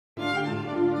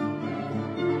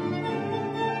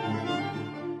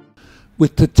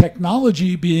with the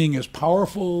technology being as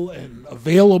powerful and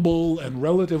available and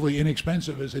relatively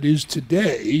inexpensive as it is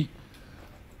today,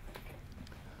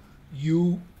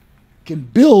 you can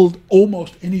build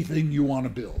almost anything you want to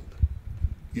build.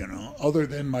 You know, other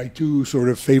than my two sort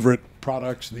of favorite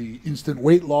products, the instant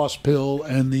weight loss pill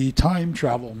and the time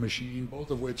travel machine, both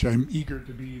of which I'm eager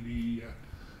to be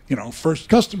the first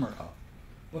customer of.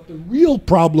 But the real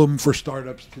problem for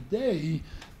startups today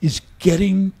is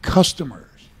getting customers.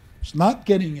 It's not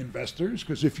getting investors,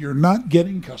 because if you're not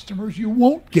getting customers, you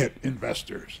won't get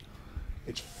investors.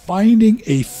 It's finding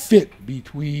a fit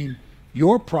between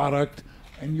your product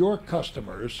and your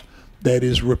customers that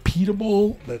is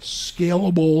repeatable, that's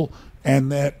scalable,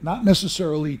 and that not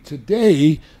necessarily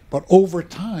today, but over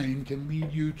time can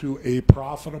lead you to a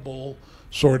profitable,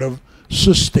 sort of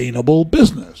sustainable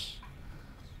business.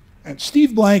 And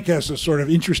Steve Blank has a sort of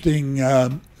interesting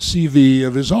CV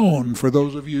of his own. For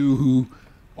those of you who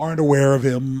aren't aware of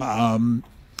him,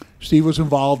 Steve was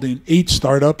involved in 8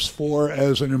 startups, 4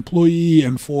 as an employee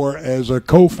and 4 as a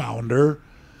co-founder,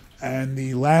 and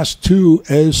the last 2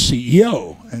 as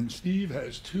CEO. And Steve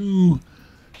has 2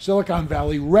 Silicon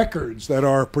Valley records that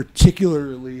are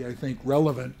particularly, I think,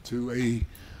 relevant to a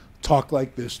talk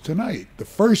like this tonight. The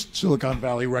first Silicon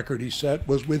Valley record he set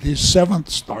was with his 7th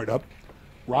startup,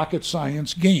 Rocket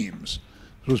Science Games.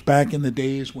 It was back in the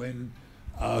days when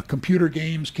computer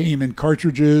games came in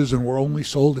cartridges and were only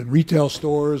sold in retail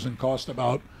stores and cost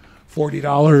about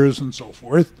 $40 and so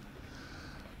forth.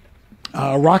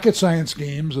 Rocket Science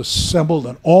Games assembled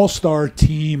an all-star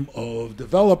team of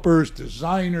developers,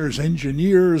 designers,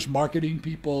 engineers, marketing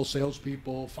people,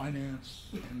 salespeople, finance,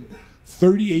 and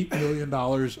 $38 million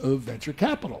of venture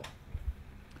capital.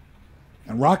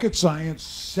 And Rocket Science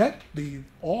set the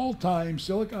all-time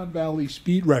Silicon Valley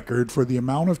speed record for the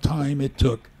amount of time it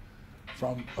took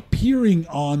from appearing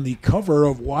on the cover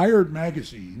of Wired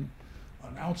magazine,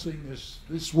 announcing this.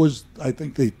 This was, I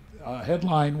think the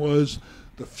headline was,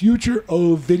 "The future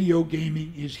of video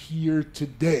gaming is here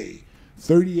today.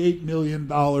 $38 million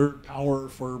power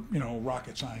for,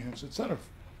 rocket science, et cetera,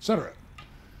 et cetera."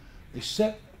 They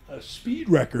set a speed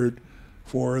record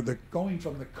for going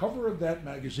from the cover of that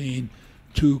magazine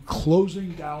to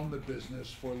closing down the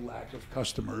business for lack of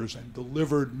customers, and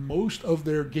delivered most of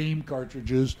their game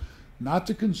cartridges not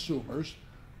to consumers,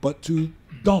 but to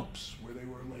dumps where they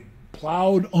were like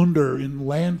plowed under in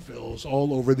landfills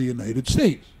all over the United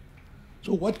States.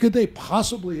 So what could they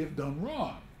possibly have done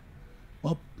wrong?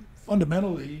 Well,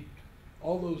 fundamentally,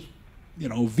 all those,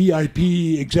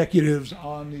 VIP executives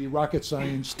on the Rocket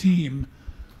Science team,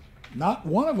 not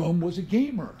one of them was a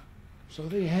gamer. So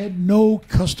they had no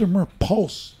customer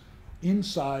pulse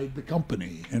inside the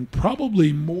company. And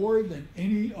probably more than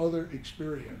any other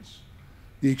experience,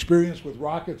 the experience with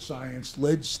Rocket Science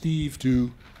led Steve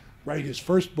to write his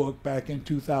first book back in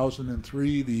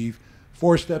 2003, The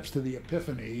 4 Steps to the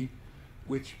Epiphany,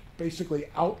 which basically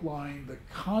outlined the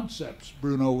concepts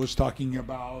Bruno was talking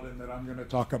about and that I'm going to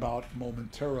talk about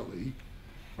momentarily.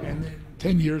 And then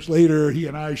 10 years later, he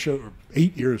and I,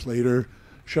 8 years later,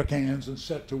 shook hands and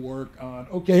set to work on,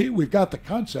 okay, we've got the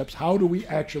concepts, how do we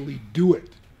actually do it?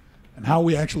 And how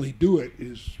we actually do it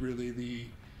is really the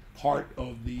heart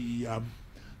of the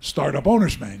Startup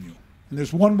Owner's Manual. And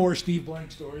there's one more Steve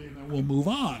Blank story, and then we'll move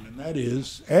on, and that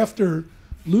is, after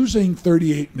losing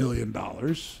 $38 million,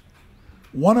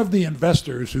 one of the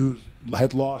investors who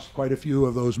had lost quite a few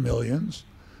of those millions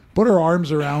put her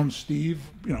arms around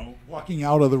Steve, walking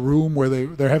out of the room where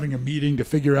they're having a meeting to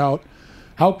figure out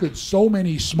how could so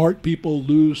many smart people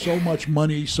lose so much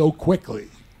money so quickly.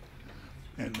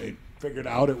 And they figured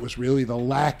out it was really the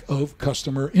lack of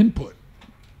customer input.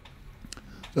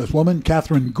 This woman,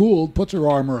 Catherine Gould, puts her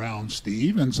arm around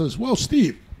Steve and says, "Well,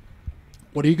 Steve,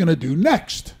 what are you going to do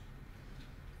next?"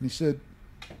 And he said,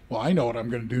 "Well, I know what I'm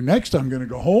going to do next. I'm going to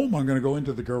go home. I'm going to go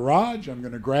into the garage. I'm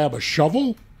going to grab a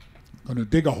shovel. I'm going to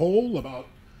dig a hole about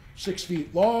 6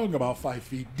 feet long, about 5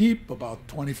 feet deep, about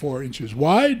 24 inches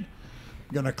wide.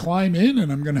 I'm going to climb in,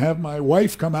 and I'm going to have my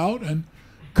wife come out and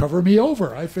cover me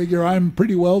over. I figure I'm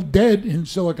pretty well dead in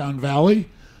Silicon Valley.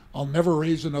 I'll never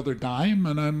raise another dime,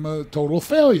 and I'm a total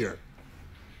failure."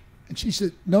 And she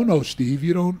said, No, Steve,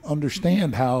 you don't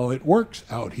understand how it works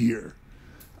out here.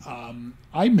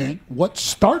 I meant, what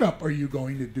startup are you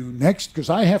going to do next? Because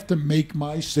I have to make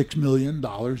my $6 million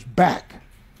back.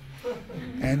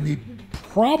 And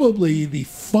probably the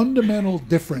fundamental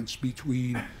difference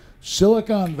between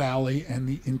Silicon Valley and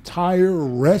the entire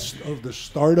rest of the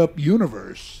startup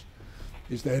universe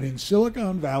is that in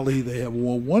Silicon Valley they have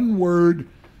a one-word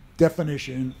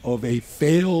definition of a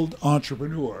failed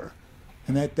entrepreneur,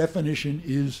 and that definition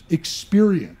is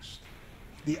experienced.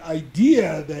 the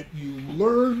idea that you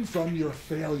learn from your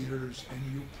failures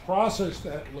and you process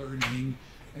that learning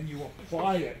and you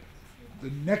apply it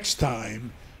the next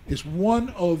time is one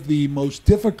of the most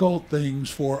difficult things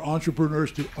for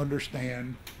entrepreneurs to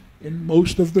understand in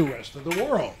most of the rest of the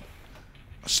world.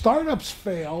 Startups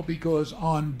fail because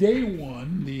on day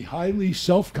one, the highly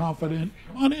self-confident,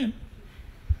 come on in,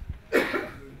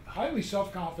 highly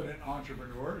self-confident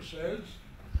entrepreneur says,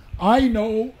 I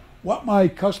know what my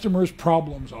customers'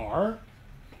 problems are,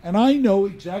 and I know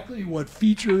exactly what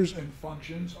features and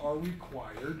functions are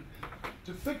required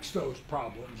to fix those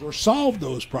problems or solve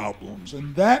those problems.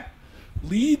 And that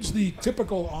leads the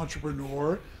typical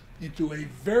entrepreneur into a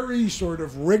very sort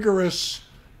of rigorous,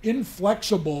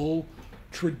 inflexible,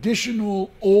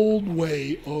 traditional, old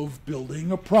way of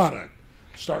building a product.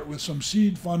 Start with some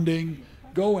seed funding,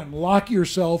 go and lock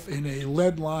yourself in a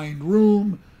lead-lined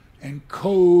room and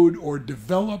code or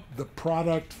develop the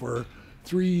product for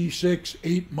 3, 6,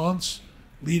 8 months,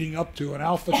 leading up to an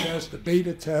alpha test, a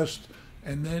beta test,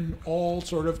 and then all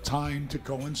sort of time to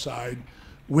coincide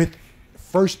with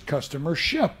first customer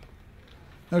ship.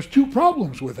 There's two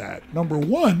problems with that. Number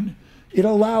one, it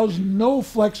allows no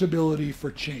flexibility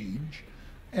for change.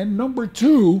 And number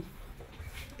two,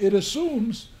 it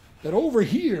assumes that over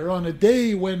here on a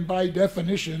day when by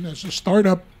definition as a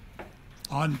startup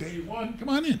on day one, come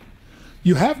on in,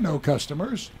 you have no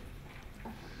customers.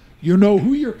 You know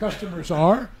who your customers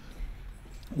are,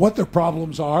 what their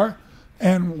problems are,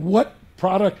 and what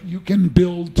product you can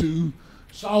build to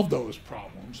solve those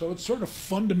problems. So it's sort of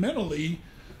fundamentally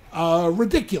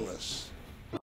ridiculous.